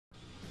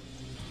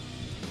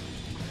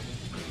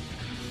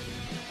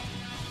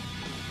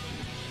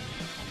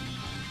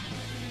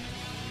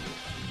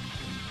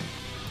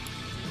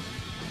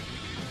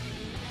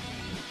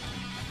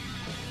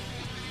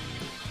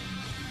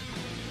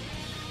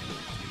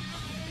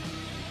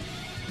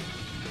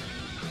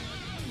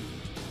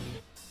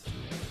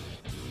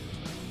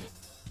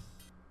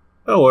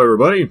Hello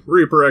everybody,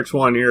 Reaper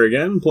X1 here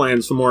again,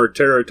 playing some more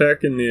Terra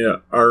tech in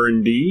the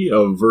R&D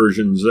of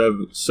version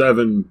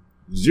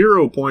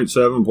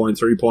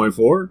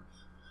 0.7.3.4.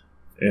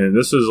 And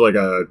this is like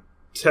a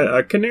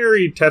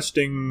canary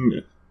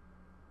testing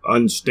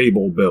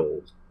unstable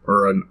build,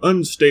 or an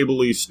unstable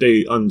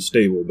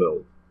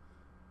build.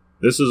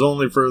 This is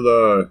only for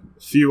the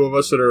few of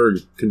us that are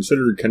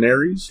considered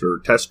canaries, or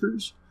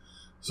testers.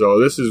 So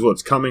this is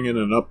what's coming in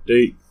an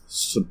update.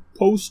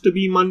 Supposed to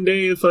be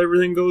Monday if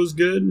everything goes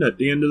good at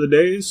the end of the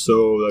day,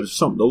 so that's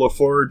something to look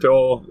forward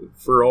to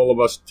for all of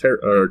us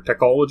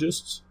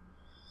techologists.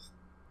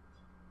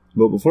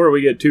 But before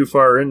we get too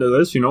far into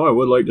this, I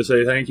would like to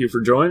say thank you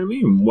for joining me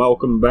and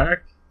welcome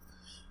back.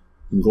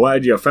 I'm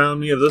glad you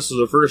found me if this is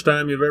the first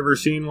time you've ever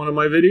seen one of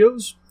my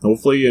videos.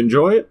 Hopefully you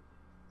enjoy it.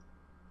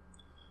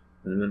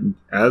 And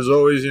as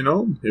always,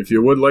 if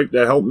you would like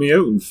to help me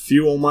out and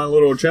fuel my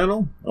little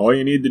channel, all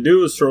you need to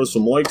do is throw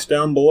some likes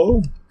down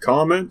below,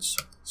 comments,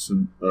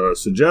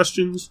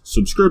 suggestions,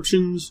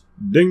 subscriptions,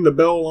 ding the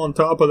bell on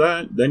top of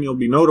that, then you'll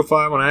be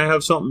notified when I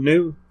have something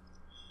new.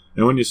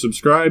 And when you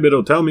subscribe,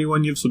 it'll tell me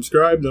when you've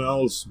subscribed, and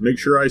I'll make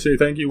sure I say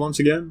thank you once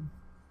again.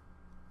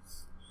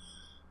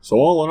 So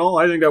all in all,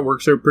 I think that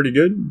works out pretty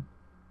good.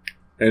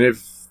 And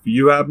if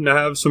you happen to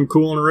have some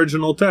cool and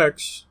original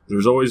techs,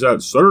 there's always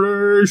that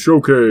Saturday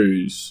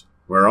Showcase,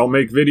 where I'll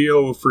make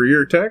video for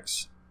your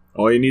techs.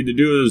 All you need to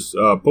do is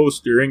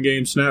post your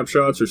in-game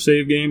snapshots or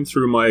save game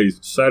through my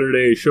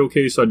Saturday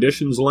Showcase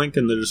auditions link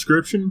in the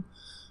description.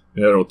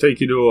 It'll take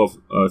you to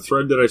a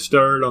thread that I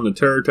started on the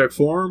Terra Tech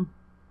forum.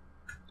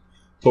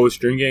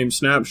 Post your in-game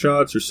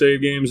snapshots or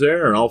save games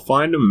there, and I'll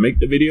find them and make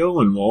the video,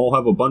 and we'll all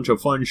have a bunch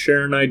of fun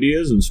sharing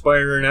ideas,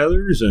 inspiring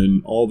others,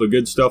 and all the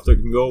good stuff that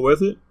can go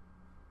with it.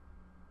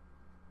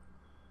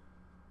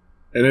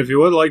 And if you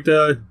would like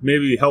to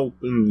maybe help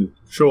and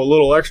show a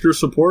little extra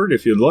support,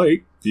 if you'd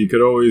like, you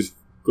could always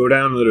go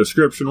down to the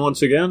description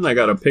once again. I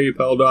got a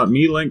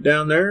paypal.me link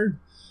down there.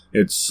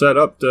 It's set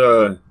up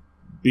to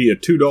be a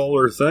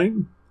 $2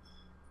 thing.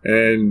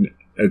 And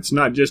it's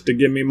not just to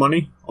give me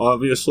money.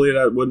 Obviously,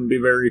 that wouldn't be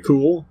very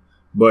cool.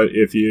 But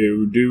if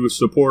you do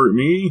support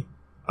me,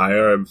 I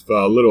have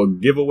a little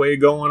giveaway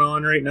going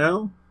on right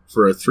now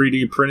for a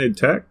 3D printed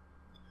tech.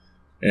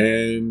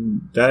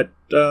 And that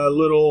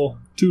little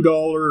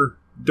 $2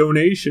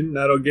 donation,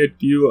 that'll get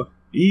you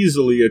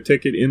easily a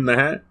ticket in the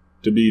hat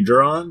to be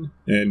drawn,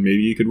 and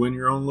maybe you could win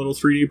your own little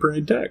 3D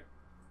printed tech.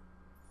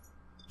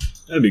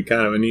 That'd be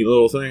kind of a neat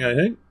little thing, I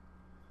think.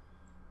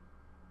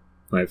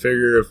 I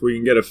figure if we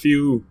can get a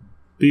few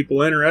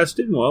people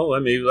interested, well,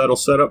 maybe that'll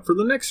set up for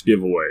the next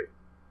giveaway.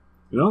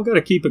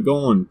 Gotta keep it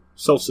going,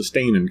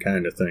 self-sustaining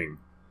kind of thing.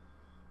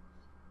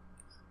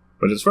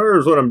 But as far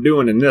as what I'm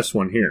doing in this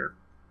one here,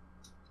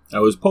 I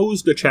was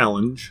posed a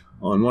challenge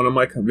on one of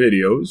my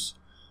videos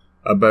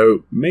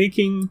about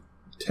making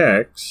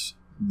techs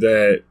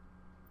that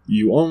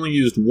you only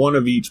used one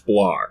of each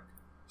block,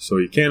 so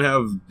you can't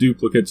have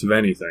duplicates of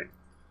anything.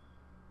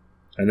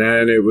 And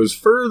then it was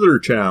further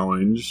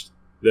challenged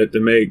that to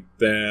make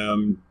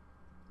them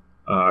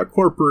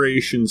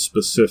corporation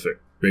specific,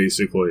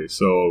 basically.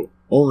 So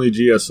only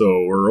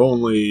GSO, or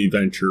only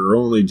Venture, or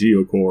only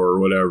GeoCore, or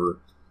whatever.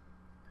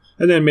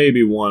 And then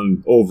maybe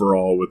one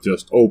overall with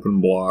just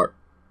open block,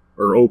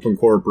 or open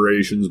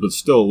corporations, but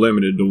still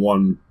limited to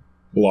one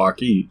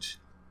block each,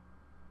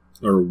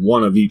 or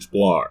one of each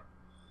block.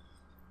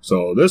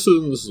 So this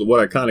is what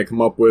I kind of come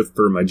up with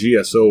for my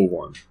GSO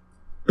one.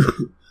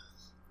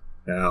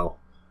 Now,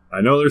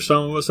 I know there's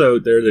some of us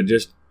out there that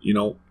just,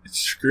 it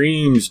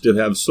screams to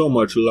have so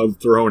much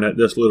love thrown at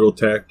this little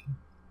tech.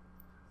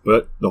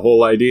 But the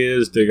whole idea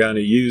is to kind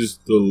of use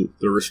the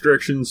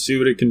restrictions, see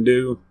what it can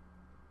do,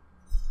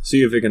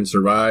 see if it can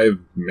survive,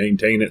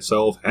 maintain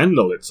itself,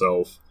 handle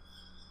itself.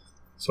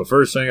 So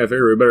first thing, I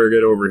figure we better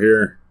get over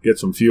here, get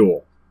some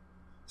fuel.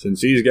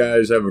 Since these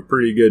guys have a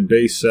pretty good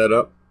base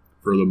setup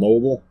for the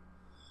mobile,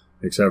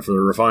 except for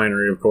the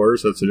refinery, of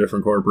course, that's a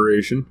different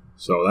corporation.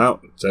 So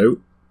that's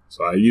out.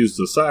 So I used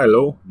the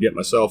silo, get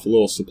myself a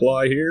little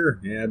supply here.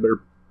 Yeah,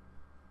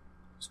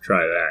 let's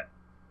try that.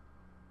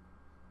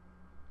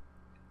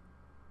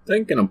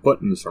 Thinking of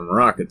putting some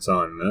rockets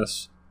on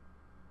this.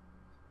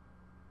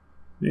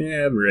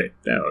 Yeah, right,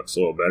 that looks a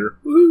little better.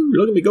 Woohoo,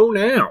 look at me go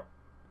now.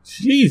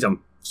 Jeez,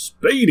 I'm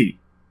speedy.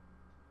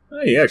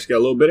 Oh, you actually got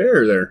a little bit of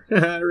air there.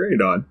 Right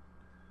on.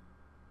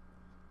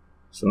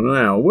 So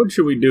now, what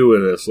should we do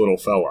with this little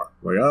fella?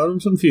 We got him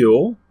some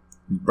fuel.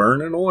 He's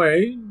burning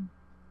away.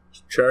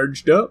 He's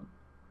charged up.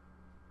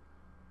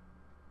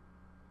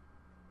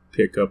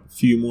 Pick up a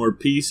few more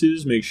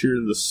pieces. Make sure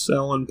the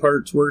selling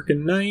part's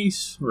working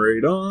nice.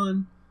 Right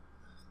on.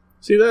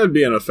 See, that would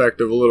be an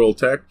effective little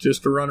tech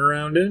just to run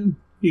around in.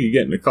 You could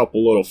get in a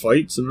couple little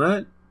fights and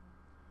that.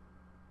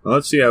 Well,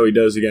 let's see how he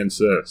does against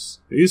this.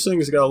 These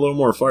things got a little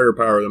more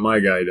firepower than my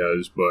guy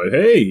does, but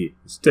hey,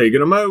 it's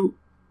taking him out.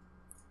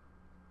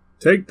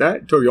 Take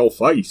that to your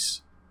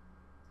face.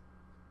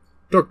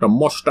 Took the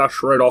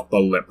mustache right off the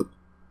lip.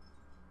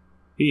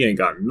 He ain't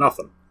got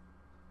nothing.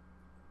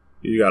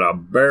 He's got a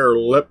bare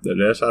lip that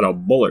just had a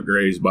bullet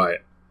grazed by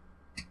it.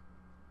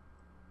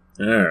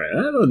 Alright,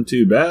 that wasn't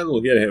too bad.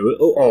 We'll get hit with...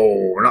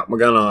 Oh, knocked my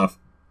gun off.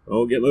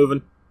 Oh, get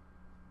moving.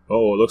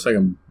 Oh, it looks like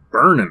I'm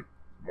burning.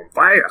 I'm on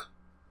fire.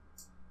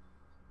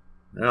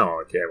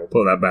 Oh, okay, we'll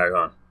put that back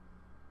on.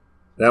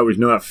 That was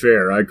not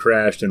fair. I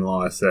crashed and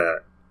lost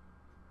that.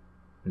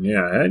 And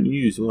yeah, I hadn't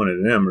used one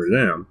of them or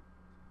them.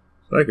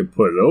 So I could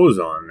put those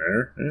on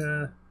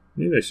there.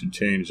 Maybe I should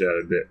change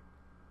that a bit.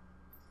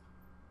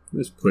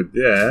 Let's put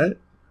that.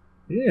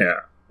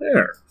 Yeah,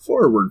 there.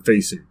 Forward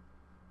facing.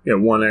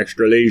 Got one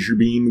extra laser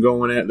beam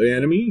going at the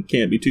enemy.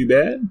 Can't be too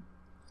bad.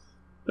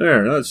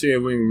 There, let's see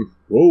if we can...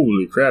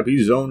 Holy crap,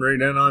 he zoned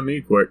right in on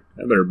me quick.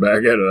 I better back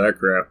out of that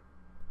crap.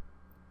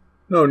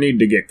 No need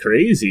to get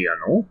crazy, I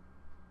know.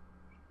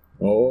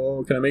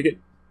 Oh, can I make it?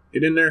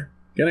 Get in there?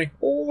 Can I?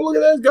 Oh, look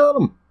at that, got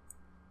him.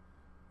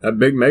 That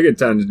big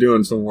Megaton's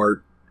doing some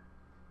work.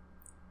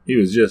 He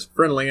was just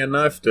friendly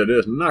enough to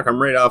just knock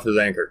him right off his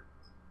anchor.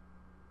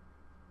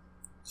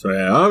 So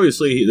yeah,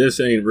 obviously this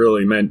ain't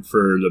really meant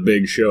for the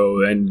big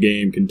show end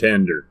game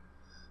contender.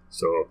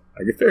 So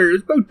I figured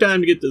it's about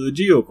time to get to the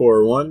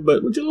Geocore one,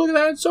 but would you look at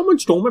that? Someone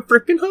stole my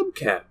frickin'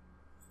 hubcap.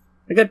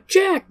 I got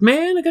jacked,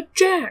 man. I got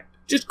jacked.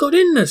 Just got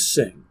in this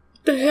thing.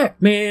 What the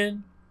heck,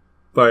 man?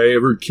 If I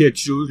ever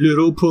catch those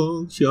little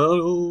punks,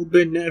 I'll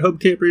bend that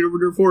hubcap right over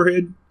their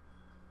forehead.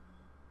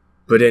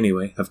 But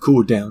anyway, I've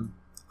cooled down,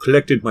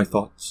 collected my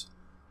thoughts.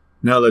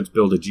 Now let's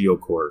build a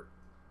Geocore.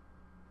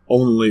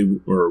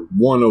 Only, or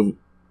one of...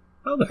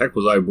 How the heck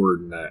was I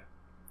wording that?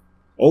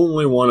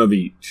 Only one of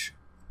each.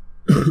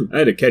 I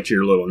had to catch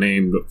your little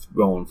name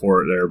going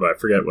for it there, but I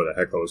forget what the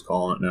heck I was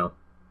calling it now.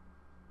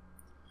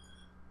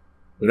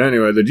 But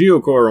anyway, the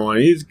Geocore one,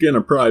 he's going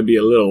to probably be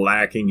a little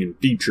lacking in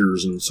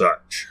features and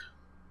such.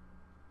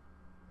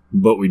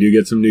 But we do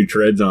get some new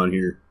treads on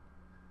here.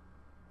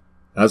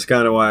 That's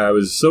kind of why I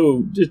was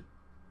so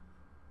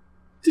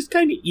just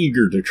kind of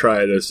eager to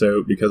try this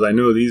out, because I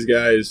know these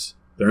guys,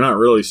 they're not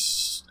really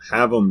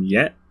have them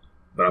yet,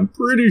 but I'm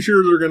pretty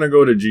sure they're going to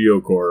go to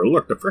Geocore.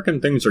 Look, the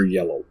frickin' things are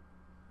yellow.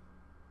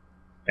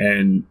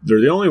 And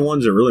they're the only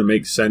ones that really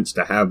make sense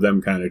to have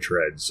them kind of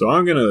treads. So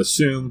I'm going to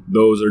assume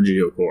those are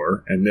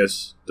Geocore, and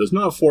this does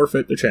not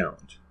forfeit the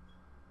challenge.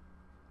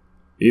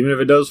 Even if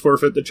it does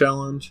forfeit the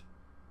challenge,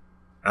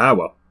 ah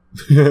well.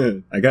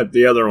 I got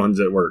the other ones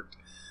that worked.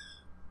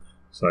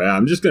 So yeah,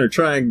 I'm just going to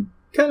try and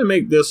kind of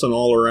make this an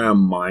all-around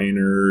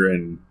miner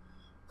and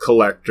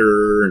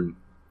collector, and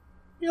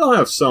he'll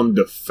have some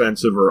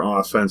defensive or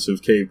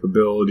offensive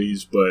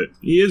capabilities, but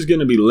he is going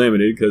to be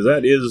limited because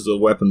that is the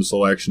weapon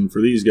selection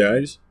for these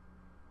guys.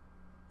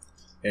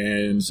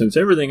 And since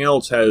everything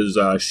else has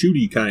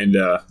shooty kind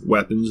of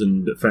weapons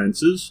and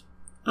defenses,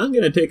 I'm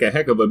going to take a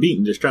heck of a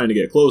beating just trying to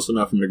get close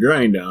enough to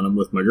grind on him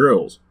with my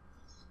drills.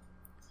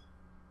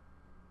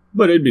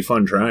 But it'd be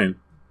fun trying.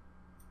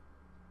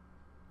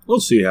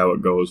 We'll see how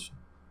it goes.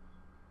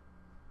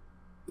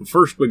 But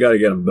first we got to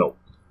get them built.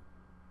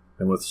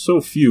 And with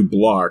so few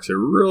blocks, it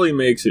really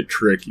makes it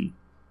tricky.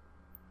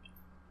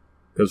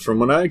 Because from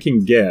what I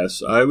can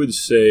guess, I would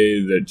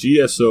say that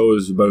GSO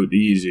is about the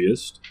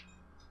easiest.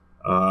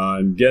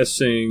 I'm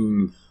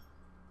guessing...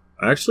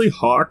 Actually,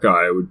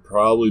 Hawkeye would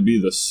probably be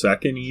the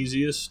second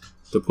easiest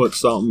to put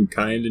something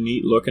kind of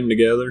neat looking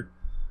together.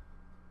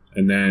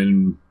 And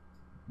then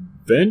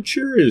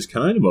Venture is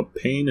kind of a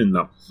pain in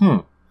the...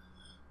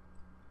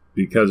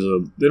 Because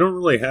they don't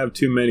really have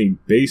too many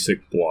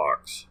basic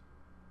blocks.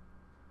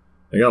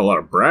 They got a lot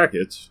of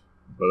brackets,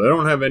 but they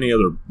don't have any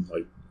other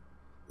like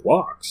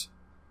blocks.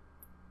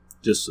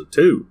 Just the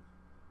two.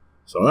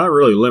 So that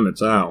really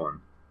limits that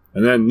one.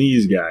 And then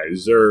these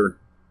guys, they're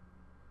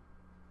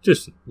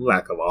just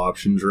lack of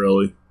options,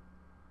 really.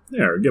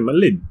 There, get my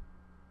lid.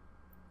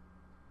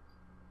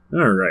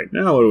 Alright,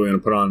 now what are we going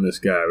to put on this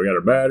guy? We got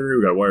our battery,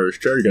 we got a wireless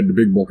charger, got the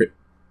big bucket.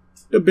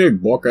 The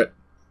big bucket.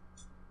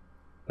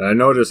 And I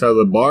notice how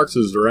the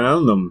boxes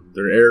around them,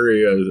 their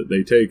area that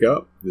they take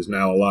up, is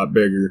now a lot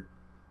bigger.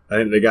 I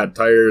think they got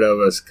tired of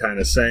us kind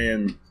of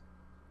saying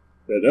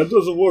that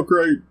doesn't look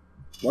right.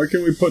 Why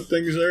can't we put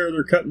things there?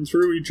 They're cutting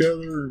through each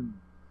other.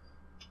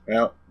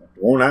 Well, it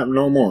won't happen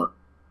no more.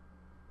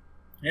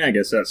 Yeah, I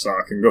guess that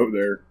saw can go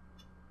there.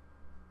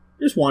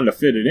 Just wanted to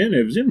fit it in.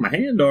 It was in my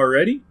hand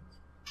already.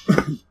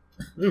 I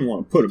didn't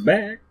want to put it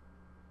back.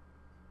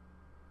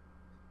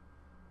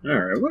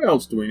 Alright, what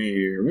else do we need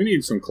here? We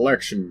need some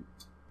collection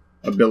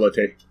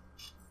ability.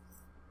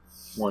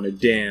 Want it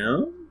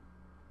down?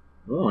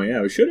 Oh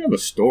yeah, we should have a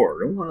store.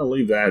 Don't want to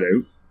leave that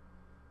out.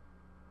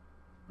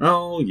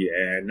 Oh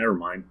yeah, never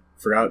mind.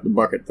 Forgot the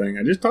bucket thing.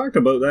 I just talked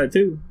about that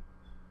too.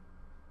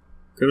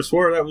 Could have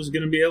swore that was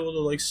going to be able to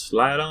like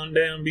slide on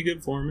down, be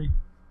good for me.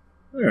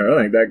 Yeah,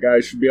 I think that guy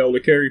should be able to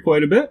carry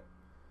quite a bit.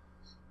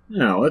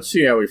 Now, let's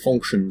see how he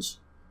functions.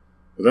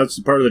 But that's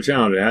the part of the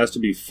challenge. It has to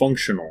be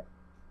functional.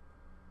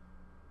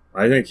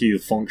 I think he'll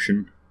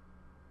function.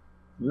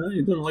 Well,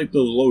 he doesn't like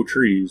those low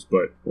trees,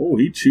 but oh,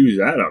 he chews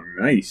that up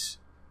nice.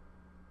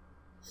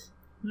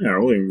 Yeah,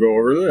 we'll even go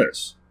over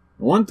this.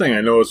 One thing I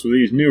noticed with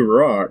these new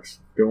rocks,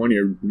 that when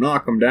you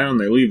knock them down,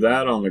 they leave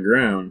that on the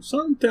ground.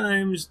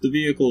 Sometimes the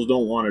vehicles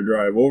don't want to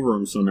drive over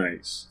them so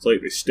nice. It's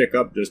like they stick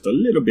up just a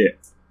little bit.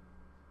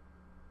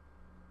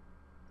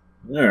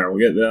 There, we'll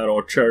get that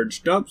all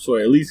charged up, so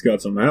I at least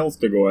got some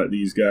health to go at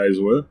these guys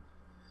with.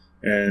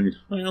 And,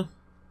 well,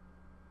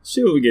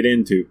 see what we get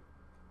into.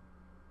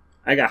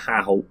 I got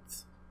high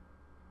hopes.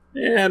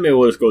 Yeah, maybe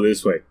we'll just go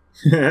this way.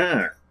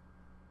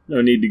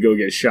 No need to go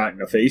get shot in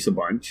the face a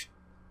bunch.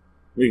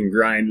 We can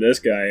grind this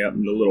guy up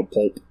into a little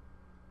pulp.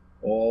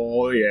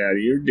 Oh, yeah,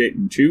 you're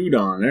getting chewed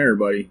on there,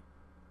 buddy.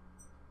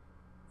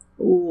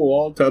 Oh,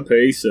 all to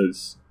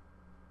pieces.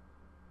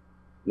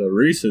 The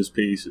Reese's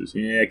Pieces.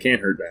 Yeah, I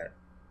can't hurt that.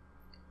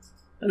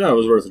 I thought it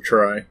was worth a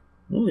try.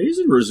 Oh, he's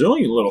a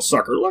resilient little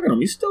sucker. Look at him.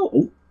 He's still...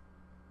 Oh.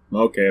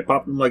 Okay, I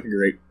popped him like a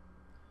grape.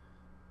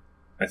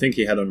 I think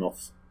he had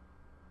enough.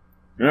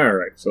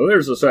 Alright, so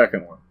there's the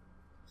second one.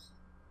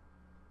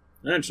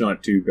 That's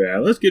not too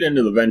bad. Let's get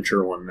into the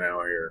venture one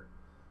now here.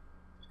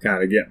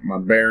 Kind of get my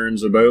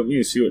bearings about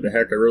me, see what the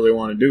heck I really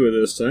want to do with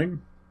this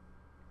thing.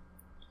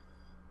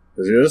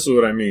 Because this is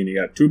what I mean.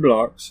 You got 2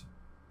 blocks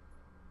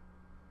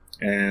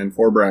and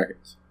 4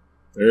 brackets.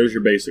 There's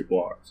your basic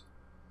blocks.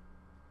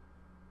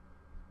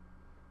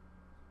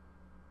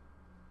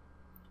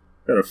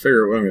 Gotta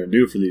figure out what I'm going to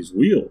do for these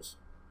wheels.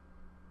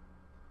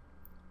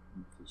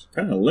 It's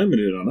kind of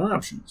limited on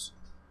options.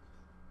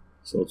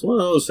 So it's one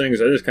of those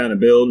things I just kind of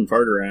build and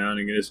fart around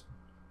and just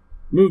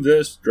move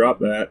this, drop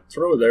that,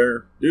 throw it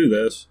there, do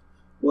this.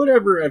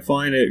 Whatever I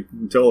find it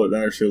until it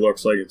actually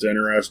looks like it's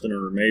interesting,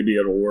 or maybe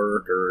it'll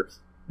work, or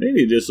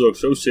maybe it just looks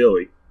so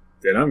silly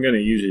that I'm going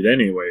to use it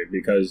anyway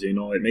because, you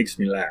know, it makes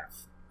me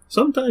laugh.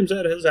 Sometimes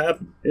that has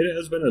happened. It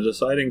has been a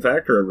deciding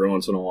factor every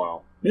once in a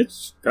while.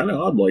 It's kind of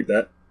odd like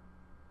that.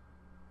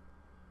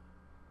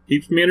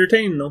 Keeps me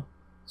entertained, though,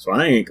 so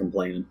I ain't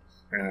complaining.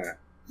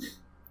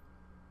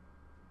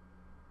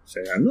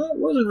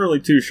 Wasn't really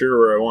too sure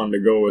where I wanted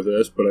to go with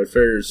this, but I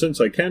figured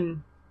since I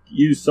can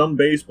use some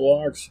base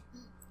blocks,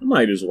 I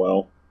might as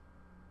well.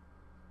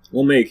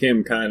 We'll make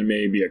him kind of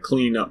maybe a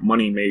clean-up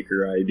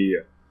money-maker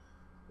idea,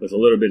 with a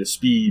little bit of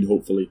speed,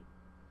 hopefully.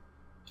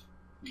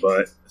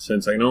 But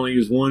since I can only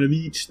use one of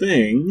each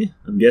thing,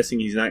 I'm guessing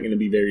he's not going to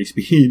be very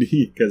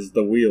speedy, because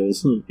the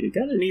wheels, you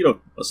kind of need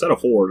a set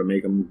of 4 to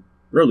make them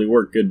really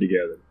work good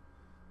together.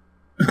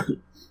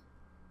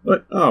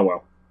 But, oh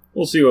well,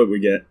 we'll see what we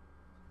get.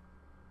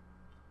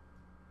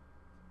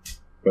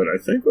 But I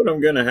think what I'm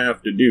going to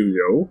have to do,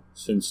 though,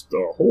 since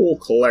the whole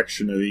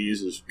collection of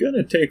these is going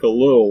to take a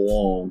little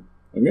long,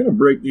 I'm going to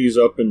break these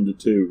up into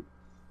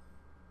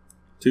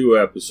two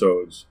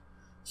episodes.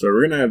 So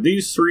we're going to have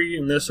these 3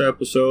 in this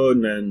episode,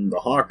 and then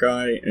the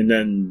Hawkeye, and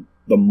then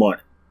the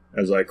Mutt,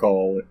 as I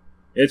call it.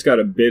 It's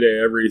got a bit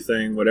of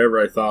everything, whatever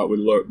I thought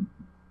would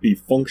be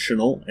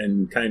functional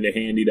and kind of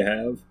handy to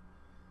have.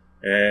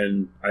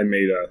 And I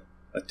made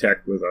a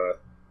tech with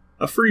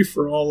a free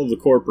for all of the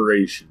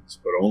corporations,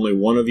 but only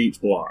one of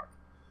each block.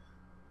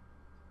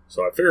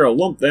 So I figure I'll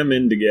lump them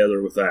in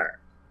together with that.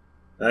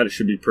 That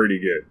should be pretty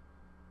good.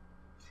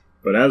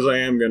 But as I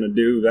am going to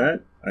do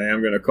that, I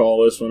am going to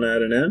call this one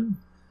at an end.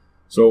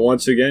 So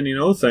once again,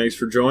 thanks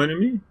for joining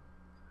me.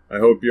 I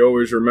hope you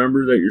always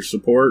remember that your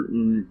support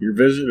and your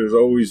visit is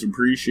always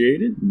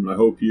appreciated, and I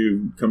hope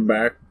you come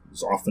back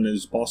as often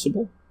as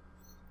possible.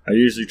 I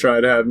usually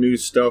try to have new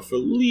stuff at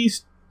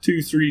least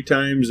 2-3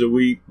 times a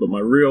week, but my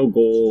real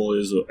goal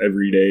is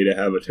every day to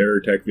have a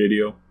Terra Tech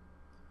video.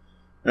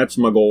 That's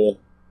my goal.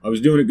 I was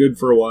doing it good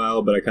for a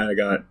while, but I kind of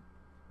got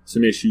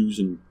some issues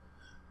and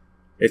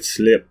it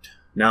slipped.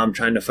 Now I'm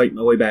trying to fight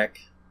my way back.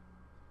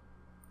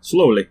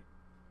 Slowly.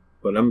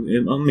 But I'll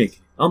make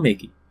it. I'll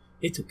make it.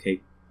 It's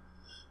okay.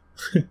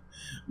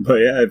 But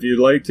yeah, if you'd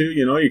like to,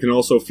 you can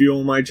also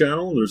fuel my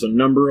channel. There's a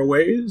number of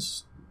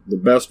ways. The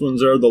best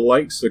ones are the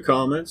likes, the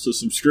comments, the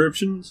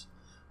subscriptions,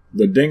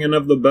 the dinging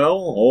of the bell,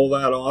 all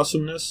that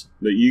awesomeness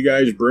that you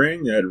guys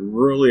bring. That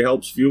really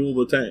helps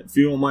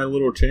fuel my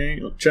little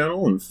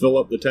channel and fill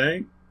up the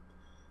tank.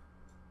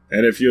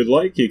 And if you'd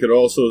like, you could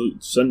also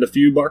send a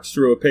few bucks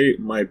through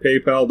my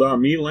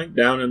PayPal.me link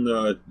down in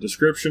the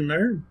description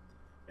there.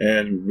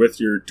 And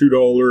with your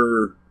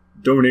 $2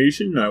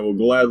 donation, I will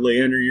gladly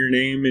enter your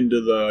name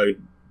into the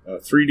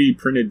 3D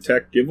printed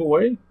tech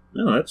giveaway.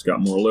 Oh, that's got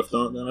more lift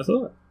on it than I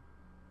thought.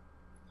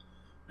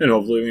 And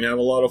hopefully we can have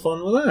a lot of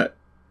fun with that.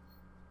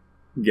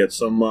 Get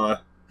some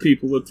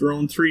people with their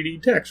own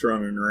 3D techs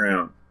running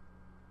around.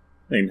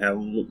 They can have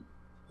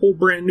whole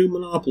brand new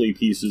Monopoly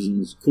pieces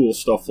and cool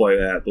stuff like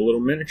that. The little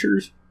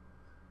miniatures,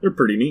 they're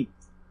pretty neat.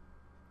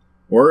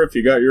 Or if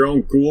you got your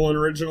own cool and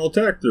original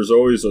tech, there's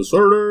always a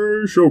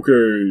Saturday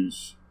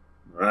showcase.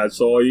 That's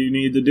all you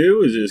need to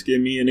do is just give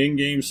me an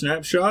in-game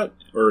snapshot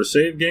or a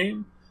save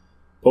game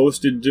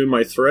posted to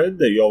my thread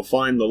that you'll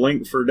find the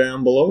link for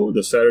down below,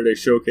 the Saturday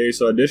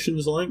Showcase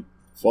Auditions link.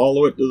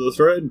 Follow it to the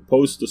thread,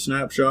 post the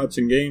snapshots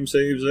and game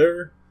saves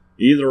there.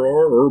 Either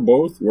or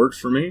both works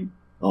for me.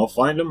 I'll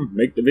find them,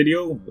 make the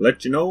video,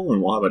 let you know,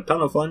 and we'll have a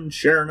ton of fun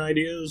sharing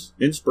ideas,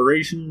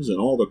 inspirations, and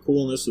all the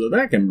coolness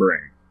that can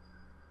bring.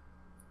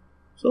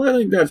 So I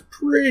think that's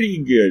pretty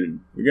good.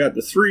 We got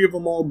the 3 of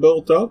them all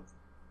built up.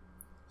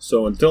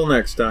 So until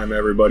next time,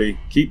 everybody,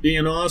 keep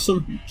being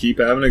awesome. Keep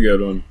having a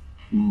good one.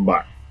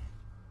 Bye.